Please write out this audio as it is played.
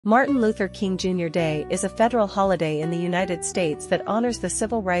Martin Luther King Jr. Day is a federal holiday in the United States that honors the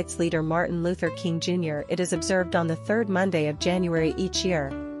civil rights leader Martin Luther King Jr. It is observed on the third Monday of January each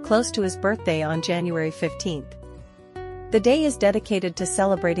year, close to his birthday on January 15. The day is dedicated to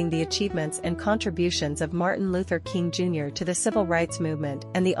celebrating the achievements and contributions of Martin Luther King Jr. to the civil rights movement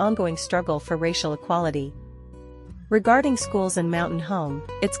and the ongoing struggle for racial equality. Regarding schools and Mountain Home,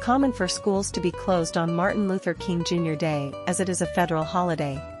 it's common for schools to be closed on Martin Luther King Jr. Day as it is a federal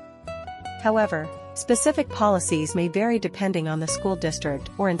holiday. However, specific policies may vary depending on the school district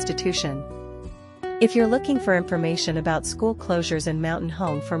or institution. If you're looking for information about school closures in Mountain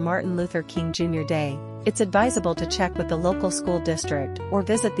Home for Martin Luther King Jr. Day, it's advisable to check with the local school district or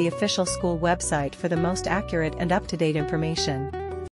visit the official school website for the most accurate and up-to-date information.